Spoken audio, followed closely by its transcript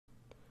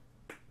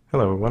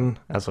Hello everyone,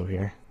 Azoh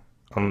here.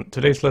 On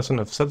today's lesson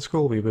of Set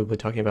School, we will be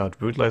talking about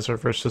Brutalizer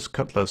versus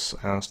Cutlass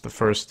as the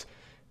first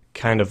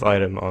kind of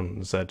item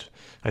on Zed.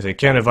 I say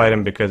kind of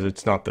item because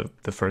it's not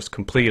the first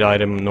complete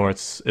item, nor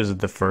is it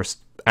the first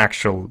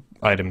actual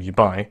item you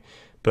buy,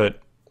 but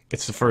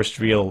it's the first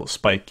real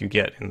spike you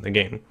get in the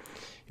game.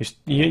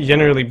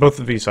 Generally, both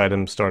of these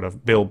items start off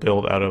build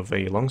out of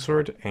a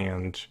longsword,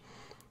 and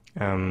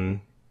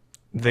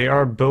they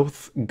are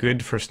both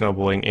good for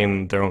snowballing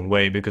in their own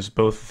way, because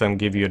both of them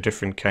give you a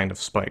different kind of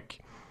spike.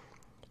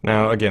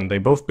 Now, again, they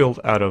both build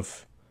out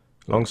of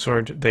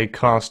longsword. They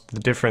cost,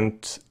 the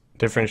difference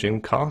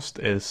in cost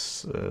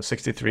is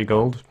 63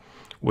 gold,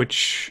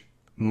 which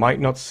might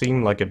not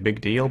seem like a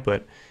big deal,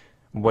 but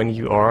when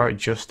you are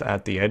just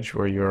at the edge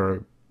where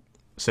you're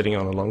sitting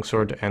on a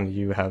longsword and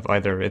you have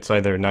it's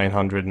either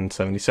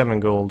 977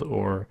 gold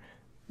or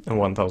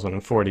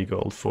 1040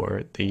 gold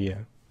for the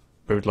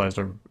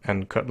Brutalizer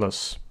and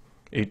Cutlass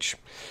each.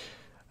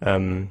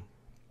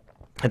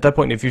 At that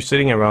point, if you're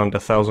sitting around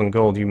 1000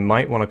 gold, you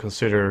might want to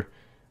consider,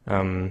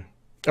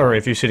 or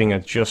if you're sitting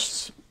at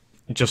just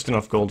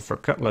enough gold for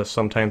Cutlass,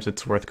 sometimes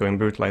it's worth going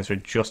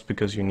Brutalizer just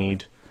because you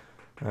need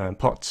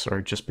pots,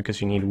 or just because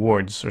you need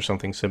wards or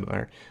something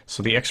similar.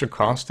 So the extra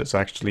cost is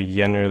actually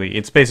generally,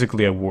 it's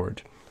basically a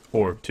ward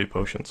or 2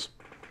 potions.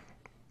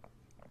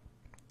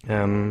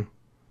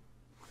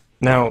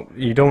 Now,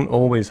 you don't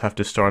always have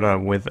to start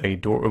out with a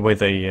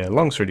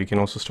longsword. You can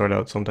also start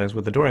out sometimes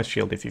with a Doran's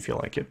shield if you feel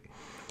like it.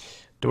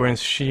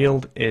 Doran's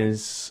shield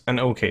is an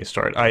okay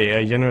start.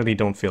 I generally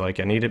don't feel like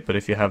I need it, but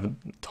if you have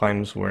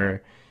times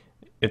where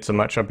it's a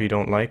matchup you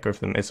don't like, or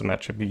if it's a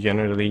matchup you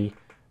generally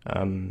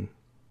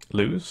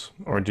lose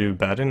or do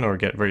bad in or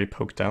get very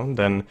poked down,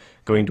 then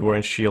going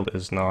Doran's shield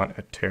is not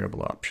a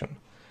terrible option.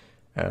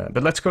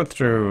 But let's go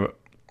through.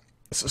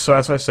 So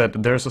as I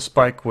said, there's a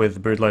spike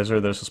with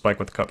Brutalizer, there's a spike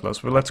with Cutlass.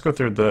 But let's go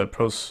through the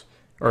pros,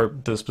 or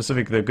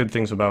the good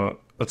things about.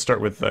 Let's start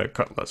with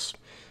Cutlass.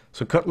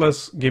 So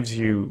Cutlass gives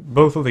you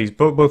both of these,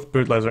 both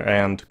Brutalizer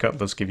and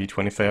Cutlass give you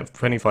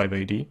 25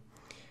 AD,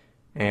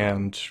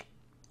 and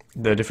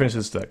the difference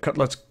is that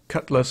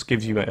Cutlass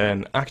gives you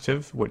an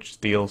active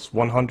which deals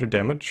 100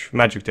 damage,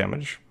 magic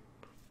damage.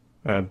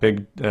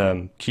 Big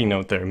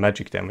keynote there,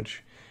 magic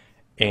damage,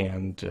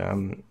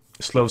 and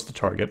slows the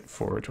target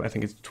for, I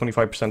think it's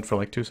 25% for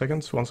like 2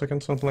 seconds, 1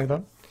 second, something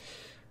like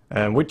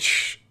that.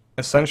 Which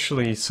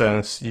essentially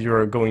says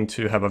you're going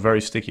to have a very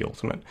sticky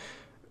ultimate.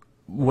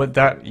 What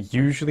that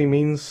usually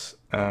means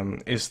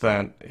is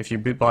that if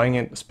you're buying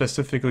it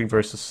specifically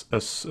versus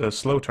a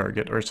slow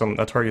target, or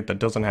a target that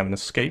doesn't have an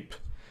escape,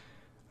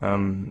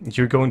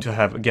 you're going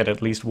to get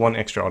at least 1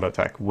 extra auto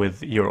attack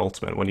with your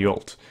ultimate when you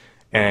ult,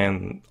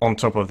 and on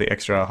top of the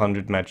extra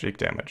 100 magic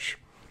damage.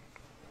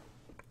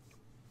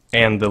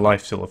 And the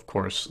lifesteal, of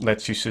course,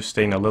 lets you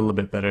sustain a little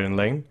bit better in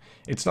lane.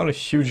 It's not a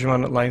huge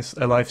amount of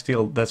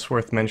lifesteal that's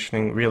worth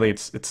mentioning. Really,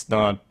 it's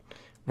not.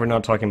 We're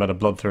not talking about a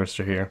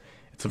bloodthirster here.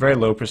 It's a very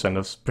low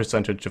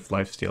percentage of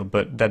lifesteal,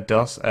 but that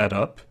does add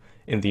up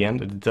in the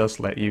end. It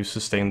does let you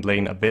sustain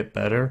lane a bit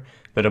better,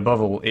 but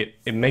above all, it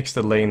makes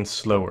the lane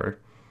slower.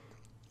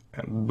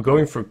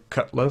 Going for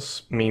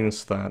Cutlass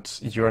means that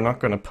you're not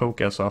going to poke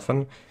as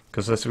often,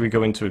 because as we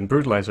go into in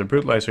Brutalizer,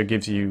 Brutalizer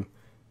gives you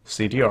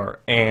CDR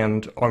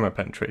and armor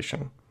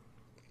penetration.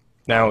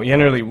 Now,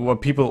 generally, what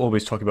people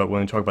always talk about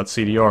when they talk about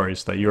CDR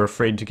is that you're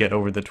afraid to get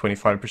over the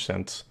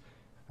 25%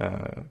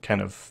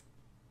 kind of,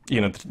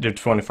 the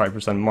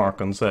 25% mark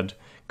on Zed,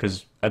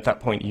 because at that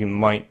point you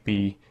might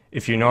be,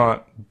 if you're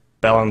not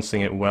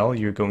balancing it well,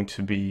 you're going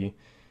to be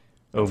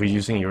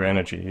overusing your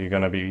energy. You're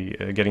going to be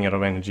getting out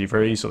of energy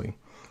very easily.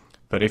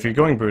 But if you're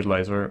going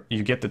Brutalizer,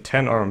 you get the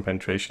 10 armor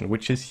penetration,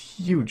 which is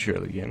huge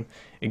early game.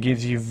 It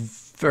gives you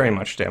very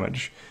much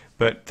damage.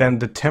 But then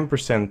the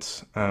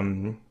 10%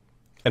 and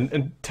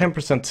 10%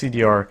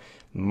 CDR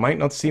might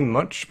not seem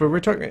much, but we're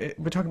talking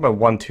about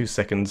 1-2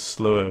 seconds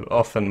slower,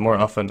 more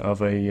often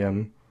of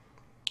a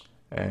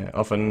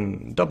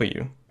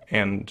W,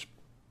 and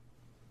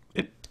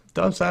it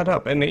does add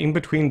up. And in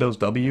between those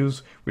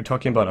Ws, we're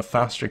talking about a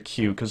faster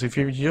Q, because if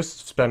you're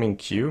just spamming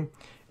Q,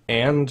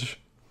 and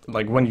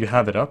like when you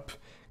have it up,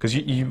 because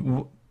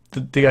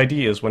the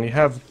idea is when you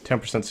have 10%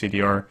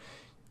 CDR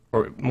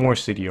or more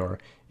CDR,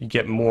 you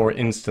get more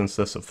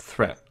instances of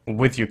threat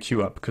with your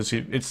Q up, because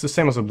it's the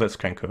same as a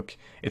Blitzcrank hook.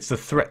 It's the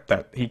threat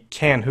that he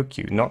can hook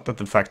you, not that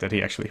the fact that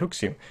he actually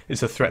hooks you.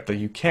 It's a threat that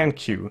you can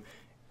Q.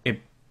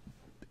 It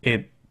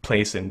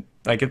plays in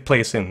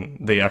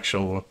the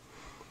actual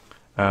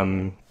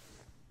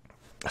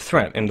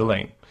threat in the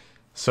lane.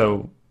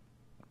 So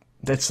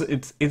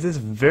it is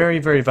very,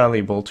 very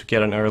valuable to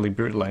get an early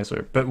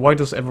Brutalizer. But why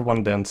does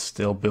everyone then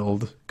still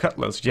build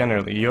Cutlass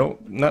generally? You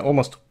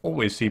almost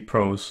always see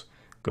pros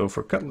go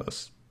for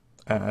Cutlass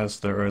as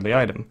their early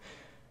item.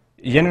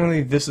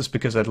 Generally, this is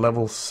because at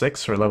level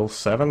 6 or level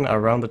 7,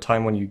 around the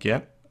time when you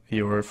get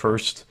your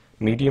first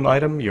medium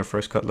item, your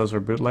first Cutlass or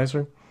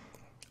Brutalizer,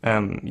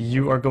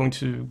 you are going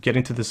to get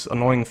into this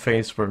annoying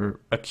phase where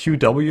a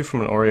QW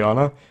from an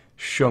Orianna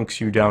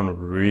chunks you down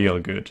real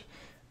good.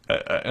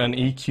 an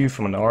EQ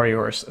from an Ari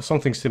or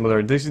something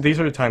similar. These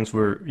are the times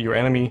where your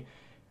enemy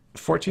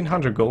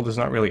 1400 gold is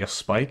not really a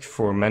spike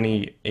for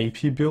many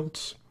AP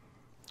builds,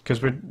 because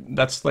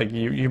that's like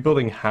you're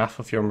building half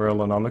of your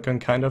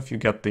Merlinomicon kind of. You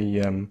get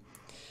the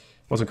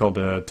what's it called,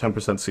 the 10%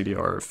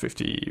 CDR,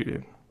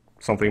 50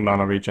 something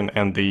mana region,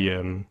 and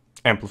the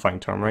amplifying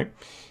term, right?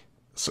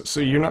 So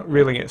you're not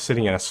really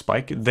sitting in a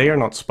spike. They are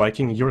not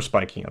spiking, you're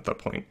spiking at that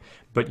point.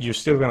 But you're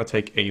still going to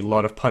take a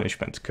lot of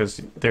punishment,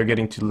 because they're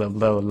getting to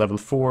level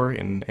 4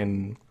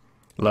 in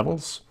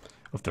levels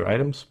of their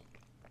items.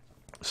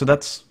 So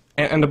that's,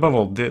 and above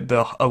all,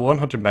 the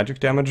 100 magic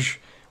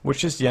damage,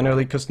 which is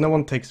generally, because no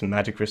one takes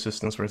magic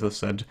resistance versus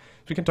said,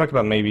 we can talk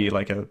about maybe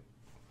like a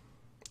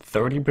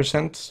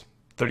 30%,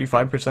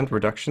 35%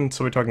 reduction.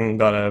 So we're talking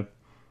about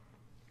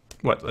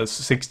a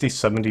 60,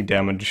 70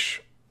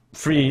 damage,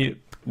 free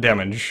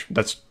damage,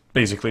 that's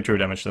basically true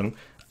damage then,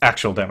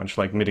 actual damage,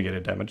 like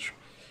mitigated damage,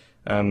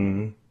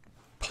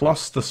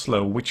 plus the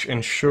slow, which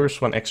ensures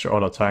one extra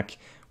auto attack,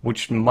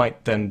 which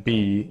might then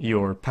be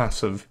your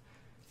passive,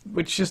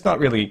 which is not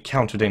really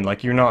counted in,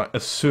 like you're not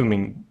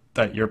assuming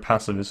that your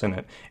passive is in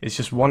it, it's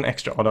just one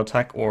extra auto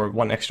attack or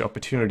one extra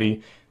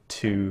opportunity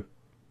to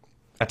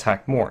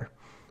attack more.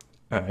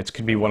 It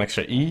could be one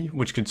extra E,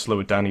 which could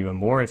slow it down even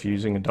more if you're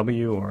using a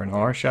W or an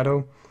R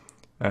shadow.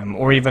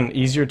 Or even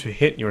easier to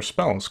hit your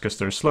spells, because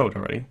they're slowed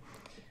already.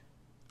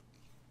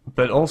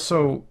 But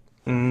also,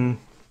 like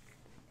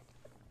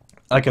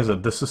I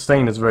said, the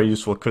sustain is very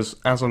useful, because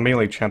as a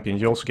melee champion,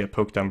 you also get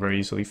poked down very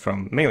easily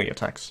from melee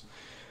attacks.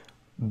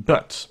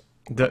 But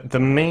the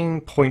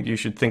main point you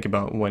should think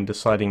about when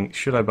deciding,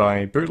 should I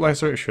buy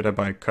Brutalizer or should I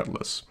buy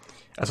Cutlass?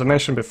 As I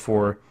mentioned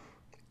before,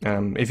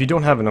 if you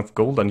don't have enough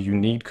gold and you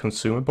need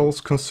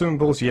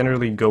consumables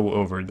generally go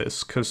over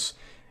this, because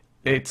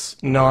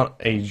it's not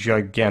a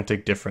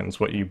gigantic difference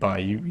what you buy.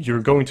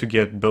 You're going to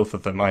get both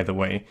of them either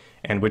way,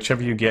 and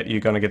whichever you get, you're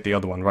going to get the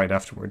other one right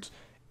afterwards,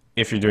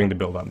 if you're doing the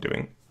build I'm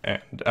doing.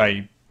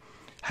 And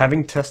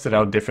having tested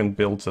out different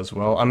builds as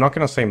well, I'm not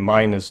going to say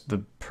mine is the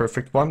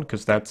perfect one,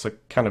 because that's it's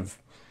kind of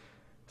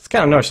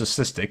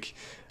narcissistic,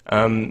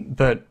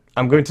 but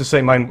I'm going to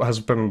say mine has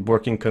been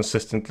working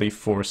consistently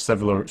for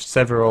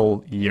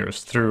several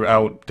years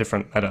throughout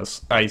different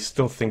metas. I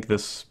still think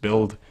this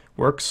build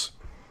works,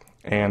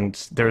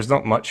 and there's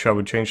not much I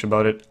would change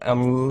about it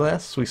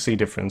unless we see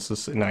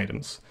differences in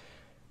items.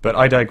 But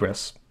I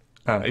digress.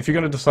 If you're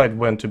going to decide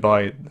when to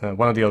buy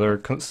one or the other,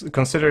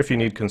 consider if you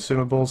need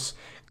consumables.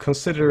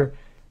 Consider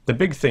the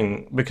big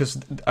thing, because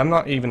I'm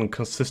not even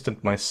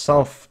consistent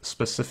myself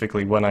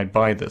specifically when I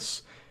buy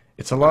this.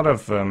 It's a lot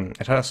of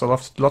it has a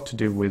lot to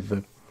do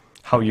with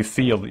how you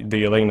feel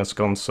the lane has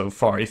gone so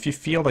far. If you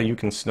feel that you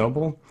can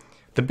snowball,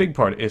 the big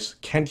part is,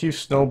 can you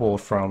snowball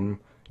from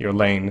your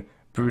lane?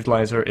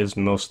 Brutalizer is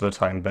most of the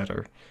time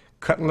better.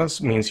 Cutlass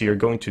means you're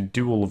going to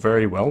duel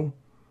very well,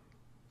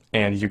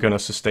 and you're going to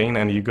sustain,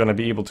 and you're going to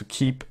be able to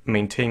keep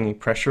maintaining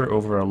pressure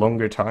over a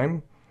longer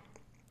time.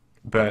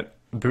 But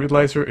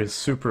Brutalizer is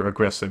super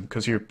aggressive,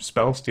 because your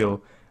spells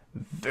deal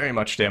very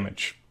much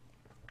damage.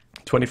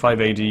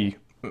 25 AD,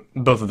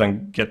 both of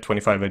them get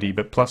 25 AD,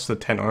 but plus the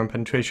 10 arm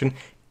penetration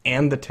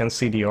and the 10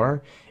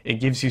 CDR, it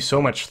gives you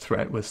so much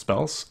threat with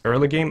spells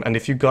early game, and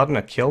if you've gotten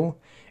a kill,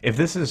 if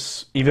this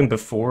is even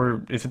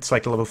before, if it's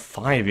like level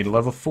 5 in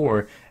level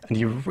 4, and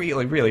you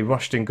really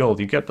rushed in gold,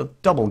 you get a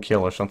double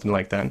kill or something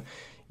like that,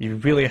 you're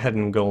really ahead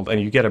in gold,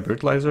 and you get a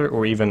Brutalizer,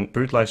 or even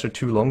Brutalizer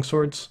 2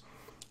 longswords.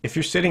 If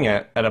you're sitting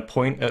at a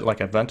point, at like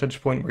a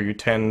vantage point where you're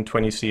 10,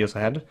 20 CS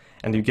ahead,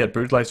 and you get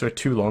Brutalizer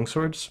 2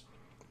 longswords,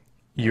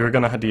 you're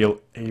gonna deal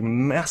a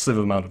massive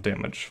amount of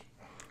damage.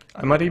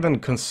 I might even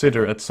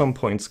consider at some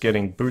points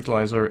getting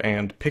Brutalizer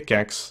and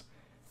Pickaxe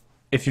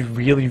if you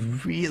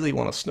really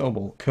want to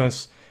snowball,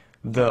 because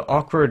the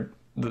awkward,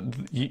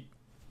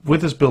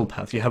 with this build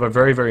path, you have a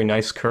very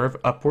nice curve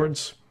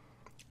upwards,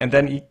 and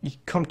then you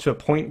come to a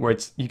point where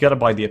you gotta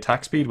buy the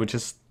attack speed, which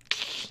is,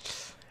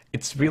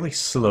 it's really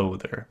slow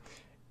there.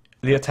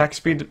 The attack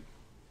speed,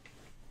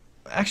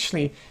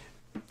 actually,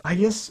 I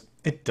guess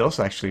it does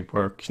actually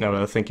work now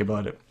that I think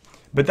about it,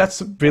 but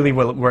that's really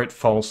where it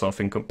falls off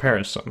in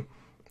comparison.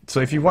 So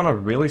if you want to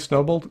really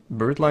snowball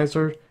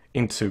Brutalizer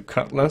into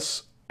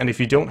Cutlass, and if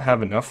you don't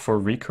have enough for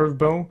recurve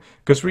bow,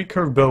 because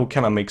recurve bow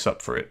kind of makes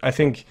up for it. I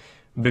think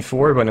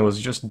before, when it was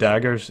just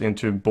daggers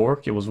into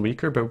Bork, it was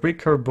weaker, but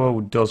recurve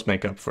bow does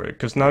make up for it,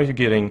 because now you're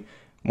getting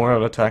more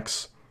auto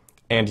attacks,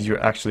 and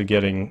you're actually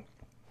getting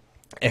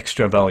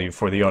extra value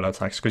for the auto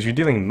attacks, because you're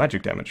dealing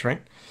magic damage,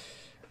 right?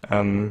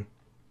 I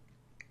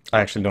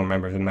actually don't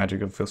remember if it's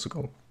magic or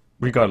physical.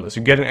 Regardless,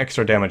 you get an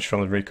extra damage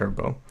from the recurve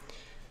bow,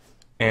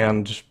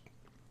 and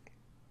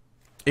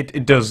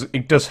it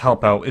does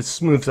help out. It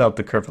smooths out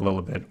the curve a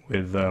little bit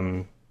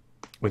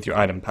with your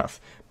item path.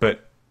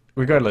 But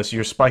regardless,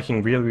 you're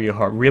spiking really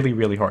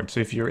hard. So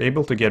if you're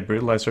able to get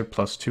Brutalizer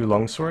plus 2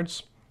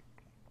 longswords,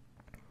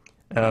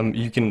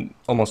 you can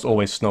almost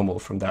always snowball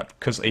from that.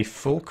 Because a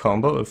full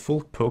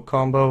poke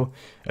combo,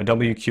 a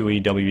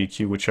WQE,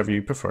 WEQ, whichever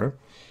you prefer,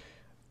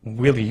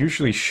 will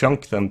usually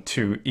shunk them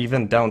to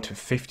even down to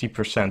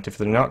 50% if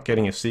they're not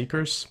getting a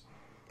Seekers.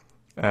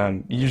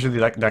 Usually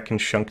that can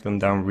shunk them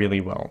down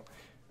really well.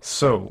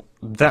 So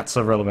that's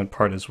a relevant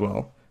part as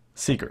well.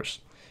 Seekers.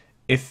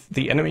 If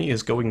the enemy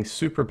is going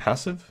super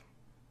passive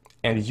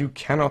and you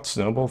cannot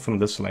snowball from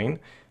this lane,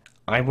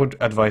 I would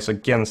advise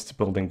against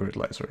building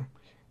Brutalizer.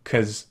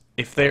 Because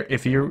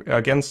if you're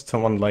against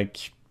someone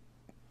like,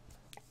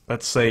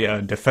 let's say,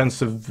 a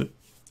defensive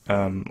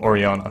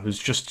Orianna who's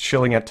just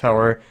chilling at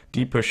tower,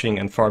 deep pushing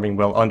and farming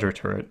well under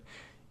turret,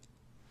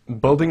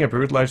 building a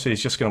Brutalizer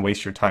is just going to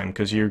waste your time,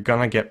 because you're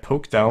going to get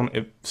poked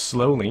down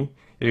slowly.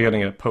 You're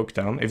going to get poked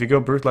down. If you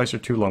go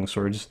Brutalizer 2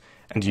 longswords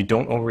and you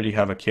don't already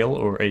have a kill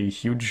or a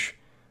huge,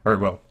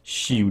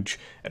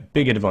 a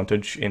big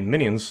advantage in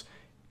minions,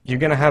 you're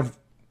going to have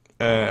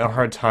a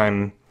hard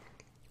time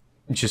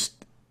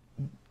just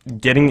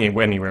getting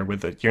anywhere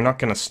with it. You're not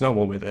going to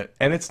snowball with it.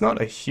 And it's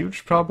not a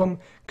huge problem,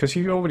 because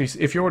if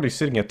you're already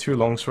sitting at 2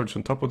 longswords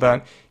on top of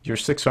that, you're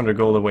 600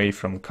 gold away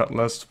from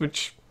Cutlass,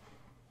 which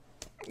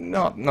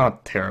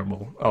not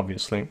terrible,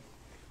 obviously.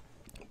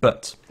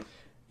 But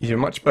you're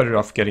much better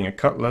off getting a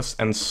Cutlass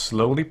and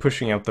slowly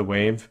pushing out the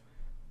wave,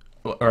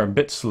 or a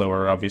bit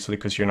slower, obviously,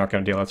 because you're not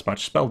going to deal as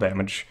much spell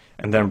damage,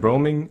 and then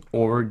roaming,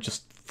 or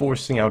just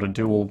forcing out a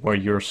duel where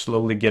you're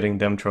slowly getting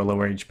them to a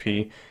lower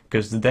HP,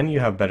 because then you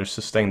have better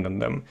sustain than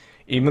them.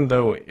 Even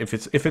though if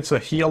it's a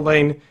heal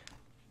lane,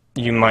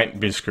 you might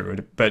be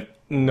screwed, but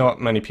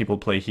not many people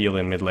play heal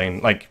in mid lane,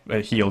 like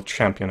a heal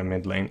champion in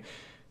mid lane.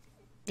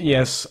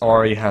 Yes,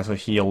 Ahri has a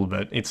heal,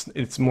 but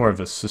it's more of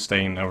a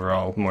sustain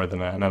overall, more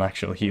than an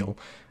actual heal.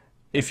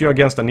 If you're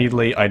against a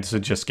Needly, I'd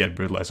suggest get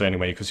Brutalizer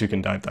anyway, because you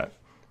can dive that.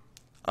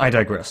 I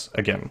digress,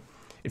 again.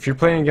 If you're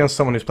playing against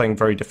someone who's playing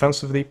very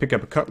defensively, pick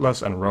up a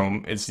Cutlass and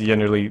roam. It's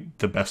generally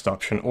the best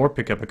option, or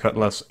pick up a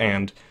Cutlass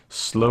and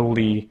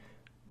slowly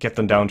get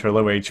them down to a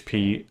low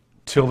HP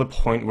till the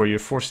point where you're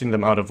forcing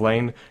them out of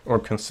lane, or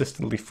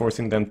consistently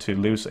forcing them to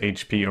lose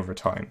HP over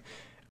time.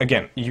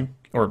 Again, you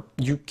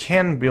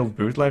can build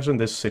Brutalizer in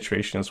this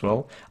situation as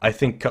well. I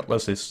think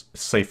Cutlass is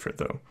safer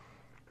though.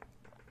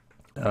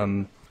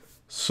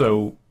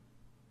 So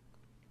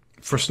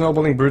for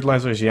snowballing,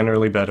 Brutalizer is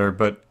generally better,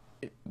 but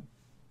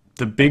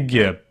the big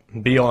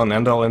be-all and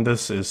end-all in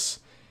this is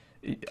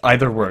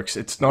either works.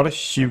 It's not a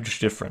huge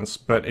difference,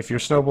 but if you're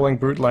snowballing,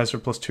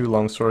 Brutalizer plus 2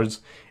 longswords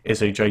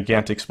is a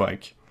gigantic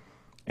spike,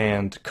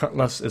 and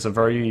Cutlass is a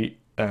very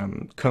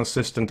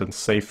consistent and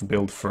safe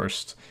build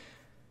first.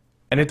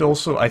 And it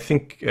also, I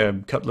think,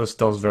 Cutlass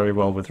does very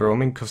well with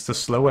roaming, because the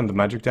slow and the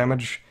magic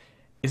damage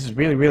is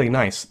really, really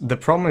nice. The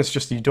problem is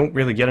just you don't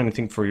really get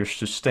anything for your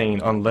sustain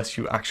unless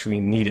you actually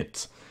need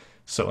it.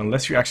 So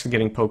unless you're actually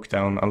getting poked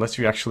down, unless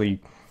you're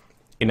actually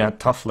in a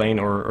tough lane,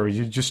 or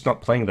you're just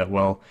not playing that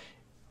well,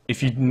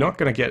 if you're not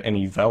going to get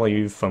any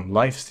value from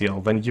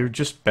lifesteal, then you're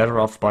just better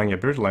off buying a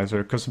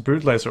Brutalizer, because a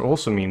Brutalizer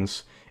also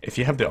means, if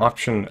you have the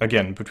option,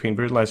 again, between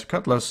Brutalizer and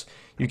Cutlass,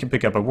 you can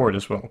pick up a ward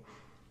as well.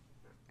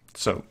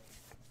 So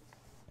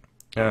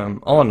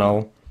all in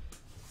all,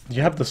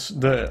 you have this,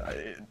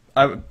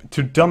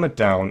 to dumb it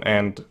down,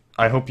 and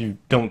I hope you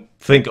don't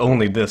think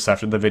only this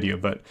after the video,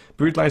 but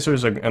Brutalizer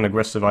is an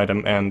aggressive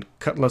item, and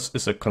Cutlass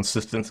is a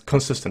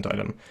consistent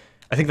item.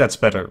 I think that's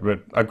better,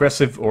 but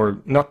aggressive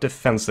or not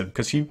defensive,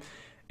 because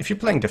if you're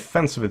playing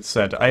defensive, it's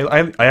said,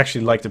 I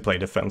actually like to play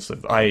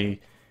defensive. I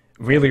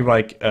really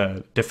like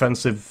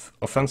defensive,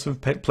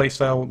 offensive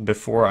playstyle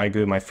before I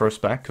do my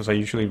first back, because I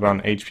usually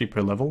run HP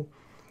per level.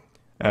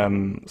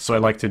 So I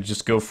like to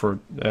just go for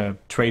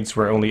trades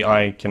where only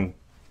I can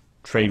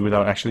trade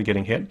without actually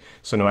getting hit.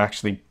 So no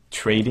actually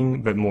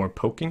trading, but more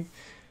poking.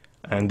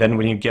 And then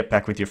when you get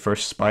back with your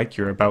first spike,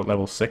 you're about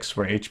level 6,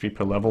 where HP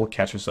per level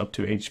catches up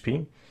to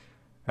HP.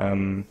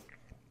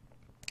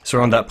 So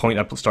around that point,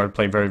 I started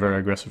playing very, very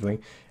aggressively.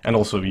 And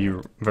also,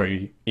 you're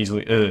very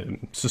easily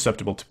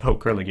susceptible to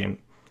poke early game.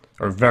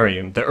 Or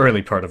the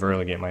early part of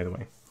early game, either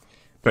way.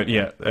 But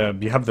yeah,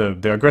 you have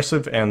the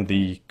aggressive and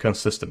the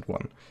consistent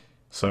one.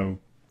 So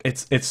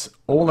it's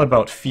all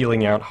about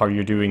feeling out how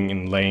you're doing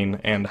in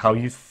lane and how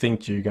you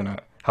think you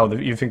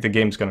think the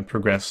game's gonna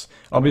progress.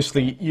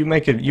 Obviously, you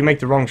make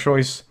the wrong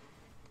choice,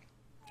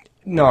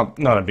 not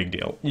a big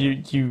deal.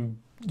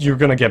 You're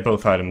gonna get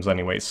both items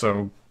anyway.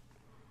 So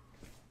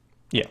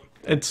yeah,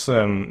 it's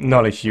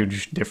not a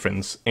huge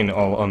difference in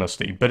all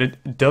honesty, but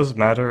it does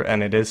matter,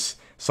 and it is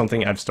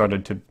something I've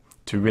started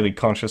to really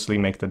consciously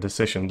make the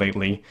decision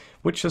lately,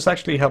 which has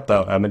actually helped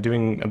out. I'm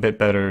doing a bit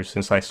better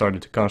since I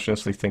started to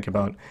consciously think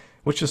about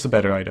which is the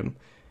better item.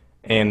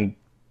 And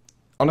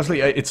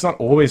honestly, it's not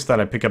always that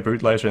I pick up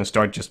Brutalizer and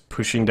start just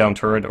pushing down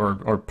turret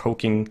or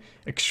poking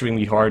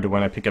extremely hard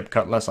when I pick up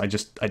Cutlass.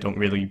 I don't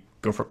really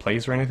go for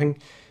plays or anything,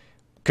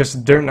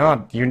 because they're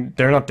not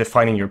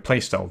defining your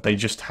playstyle. They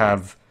just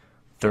have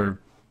their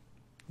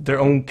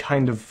own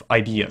kind of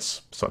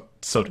ideas, so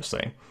to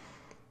say.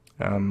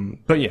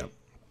 But yeah.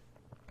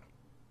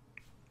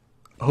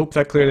 Hope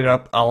that cleared it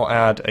up. I'll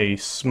add a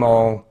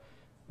small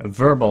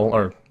verbal,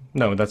 or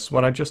no, that's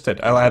what I just did.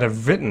 I'll add a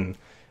written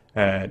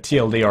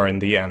TLDR in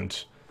the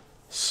end.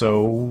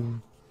 So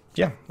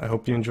yeah, I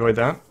hope you enjoyed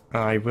that.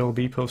 I will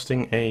be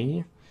posting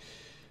a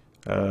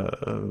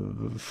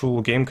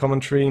full game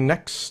commentary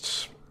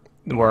next,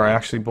 where I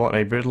actually bought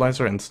a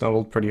Brutalizer and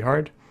snowballed pretty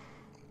hard.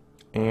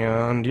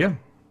 And yeah,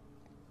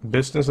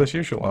 business as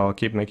usual. I'll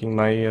keep making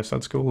my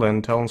Sud School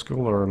and Talon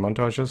School or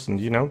montages,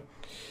 and you know,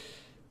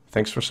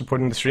 thanks for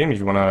supporting the stream. If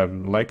you want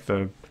to like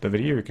the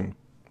video, you can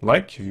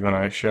like. If you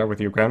want to share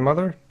with your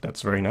grandmother,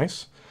 that's very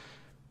nice.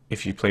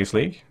 If you plays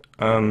League,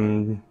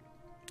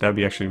 that'd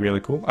be actually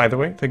really cool. Either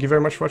way, thank you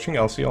very much for watching.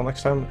 I'll see you all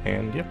next time,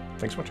 and yeah,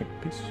 thanks for watching.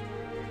 Peace.